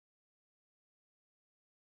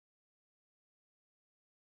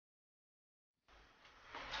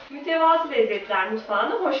Mütevazı Lezzetler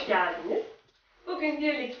Mutfağı'na hoş geldiniz. Bugün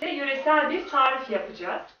birlikte yöresel bir tarif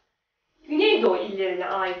yapacağız. Güneydoğu illerine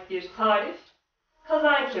ait bir tarif.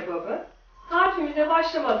 Kazan kebabı. Tarifimize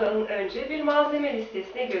başlamadan önce bir malzeme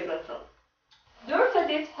listesine göz atalım. 4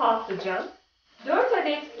 adet patlıcan, 4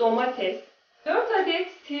 adet domates, 4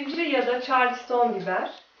 adet sivri ya da charleston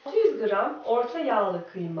biber, 100 gram orta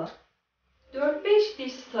yağlı kıyma, 4-5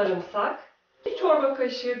 diş sarımsak, 1 çorba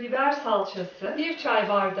kaşığı biber salçası, 1 çay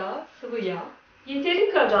bardağı sıvı yağ,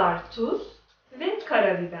 yeteri kadar tuz ve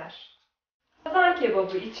karabiber. Kazan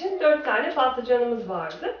kebabı için 4 tane patlıcanımız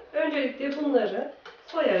vardı. Öncelikle bunları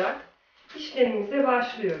soyarak işlemimize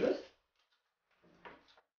başlıyoruz.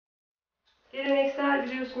 Geleneksel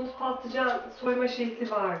biliyorsunuz patlıcan soyma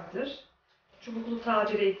şekli vardır. Çubuklu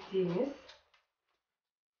tabir ettiğimiz.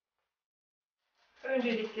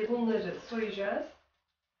 Öncelikle bunları soyacağız.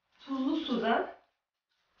 Tuzlu suda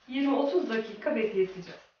 20-30 dakika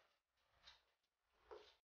bekleteceğiz.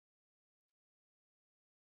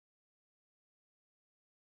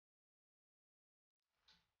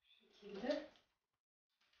 Bu şekilde.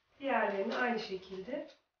 Diğerlerini aynı şekilde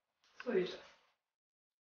soyacağız.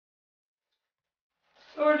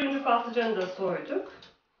 Dördüncü patlıcanı da soyduk.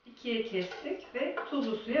 İkiye kestik ve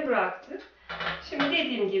tuzlu suya bıraktık. Şimdi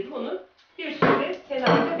dediğim gibi bunu bir süre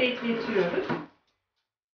kenarda bekletiyoruz.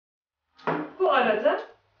 Bu arada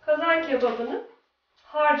kazan kebabının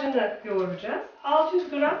harcını yoğuracağız. 600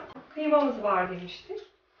 gram kıymamız var demiştik.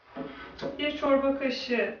 1 çorba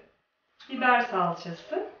kaşığı biber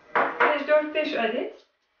salçası ve 4-5 adet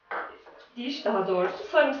daha doğrusu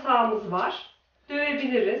sarımsağımız var.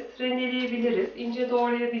 Dövebiliriz, rendeleyebiliriz, ince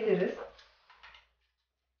doğrayabiliriz.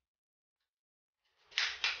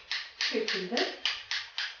 Bu şekilde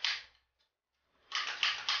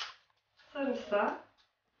sarımsağı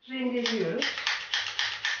rendeliyoruz.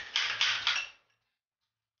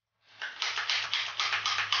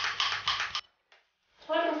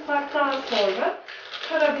 Sarımsaktan sonra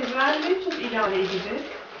karabiber ve tuz ilave edeceğiz.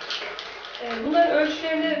 Bunların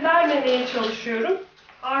ölçülerini vermemeye çalışıyorum.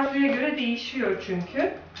 Arzuya göre değişiyor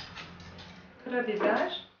çünkü.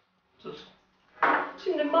 Karabiber, tuz.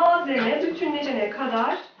 Şimdi malzeme bütünleşene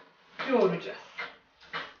kadar yoğuracağız.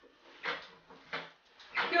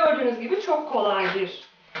 Gördüğünüz gibi çok kolay bir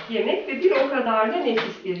yemek ve bir o kadar da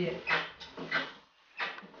nefis bir yemek.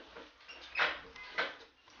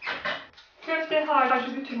 Köfte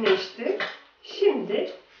harcı bütünleşti.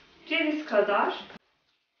 Şimdi ceviz kadar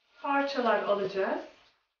parçalar alacağız.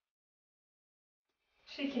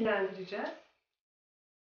 Şekillendireceğiz.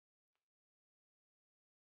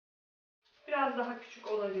 Biraz daha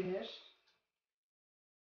küçük olabilir.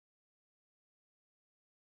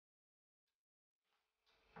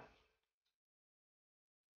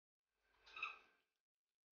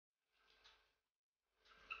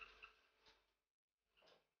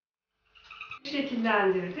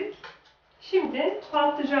 Şekillendirdik. Şimdi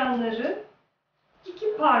patlıcanları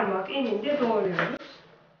 2 parmak eninde doğruyoruz.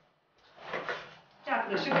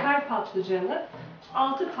 Yaklaşık her patlıcanı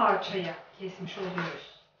 6 parçaya kesmiş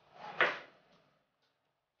oluyoruz.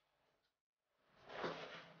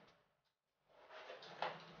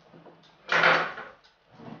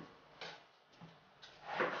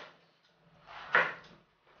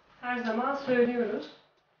 Her zaman söylüyoruz.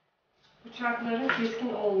 Bıçakların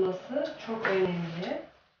keskin olması çok önemli.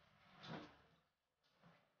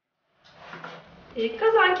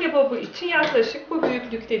 Kazan kebabı için yaklaşık bu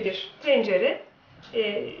büyüklükte bir tencere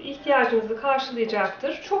ihtiyacımızı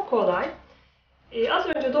karşılayacaktır. Çok kolay. Az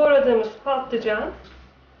önce doğradığımız patlıcan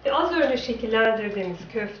ve az önce şekillendirdiğimiz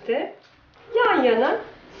köfte yan yana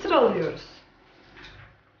sıralıyoruz.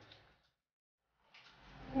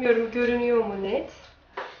 Bilmiyorum görünüyor mu net?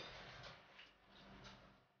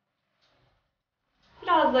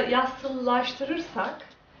 Biraz da yassılaştırırsak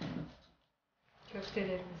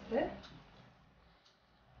köftelerimizi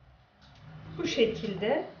bu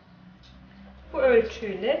şekilde bu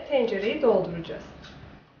ölçüyle tencereyi dolduracağız.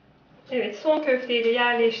 Evet, son köfteyi de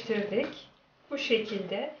yerleştirdik. Bu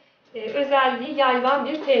şekilde özelliği yayvan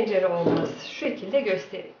bir tencere olması. Şu şekilde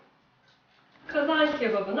göstereyim. Kazan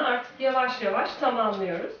kebabını artık yavaş yavaş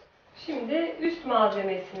tamamlıyoruz. Şimdi üst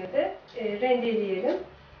malzemesini de rendeleyelim.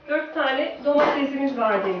 4 tane domatesimiz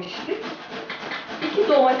var demiştik. 2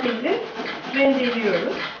 domatesi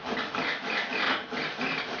rendeliyoruz.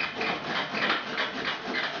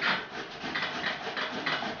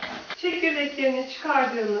 Çekirdeklerini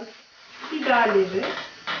çıkardığımız biberleri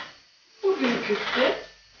bu büyüklükte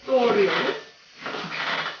doğruyoruz.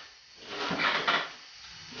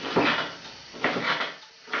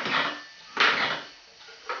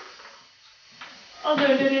 Az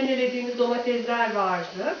önce rendelediğimiz domatesler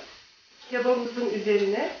vardı. Kebabımızın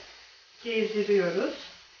üzerine gezdiriyoruz.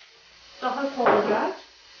 Daha sonra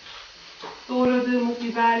doğradığımız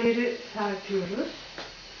biberleri serpiyoruz.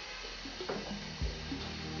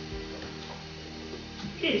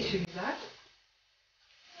 Gelişi biber.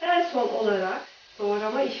 En son olarak,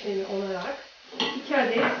 doğrama işlemi olarak 2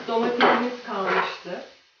 adet domatesimiz kalmıştı.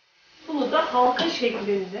 Bunu da halka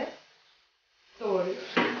şeklinde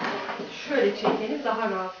doğruyoruz. Şöyle çekmeniz daha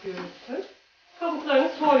rahat görünsün. Kabuklarını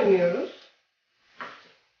soymuyoruz.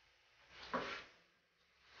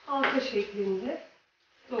 Halka şeklinde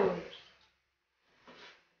doğruyoruz.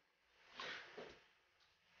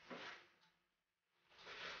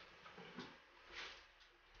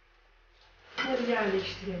 Bunları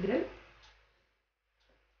yerleştirelim.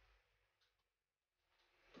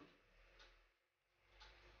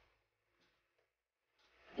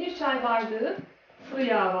 Bir çay bardağı sıvı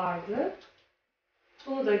yağ vardı.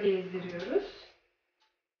 Bunu da gezdiriyoruz.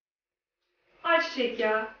 Ayçiçek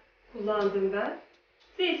yağı kullandım ben.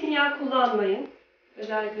 Zeytinyağı kullanmayın.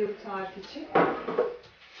 Özellikle bu tarif için.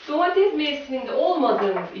 Domates mevsiminde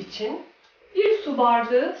olmadığımız için 1 su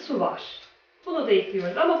bardağı su var. Bunu da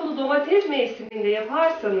ekliyoruz. Ama bunu domates mevsiminde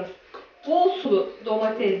yaparsanız bol sulu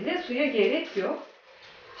domatesle suya gerek yok.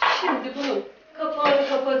 Şimdi bunun kapağını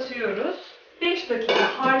kapatıyoruz. 5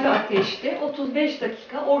 dakika harlı ateşte, 35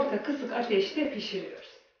 dakika orta kısık ateşte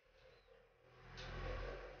pişiriyoruz.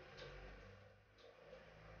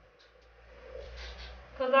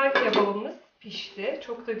 Kazan kebabımız pişti.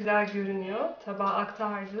 Çok da güzel görünüyor. Tabağa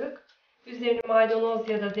aktardık. Üzerini maydanoz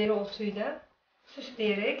ya da dereotuyla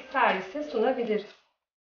süsleyerek servise sunabiliriz.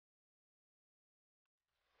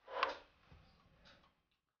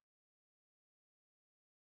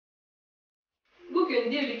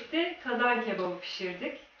 Bugün birlikte kazan kebabı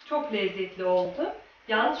pişirdik. Çok lezzetli oldu.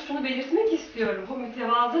 Yalnız şunu belirtmek istiyorum. Bu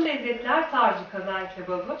mütevazı lezzetler tarzı kazan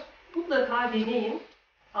kebabı. Mutlaka deneyin.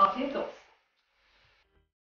 Afiyet olsun.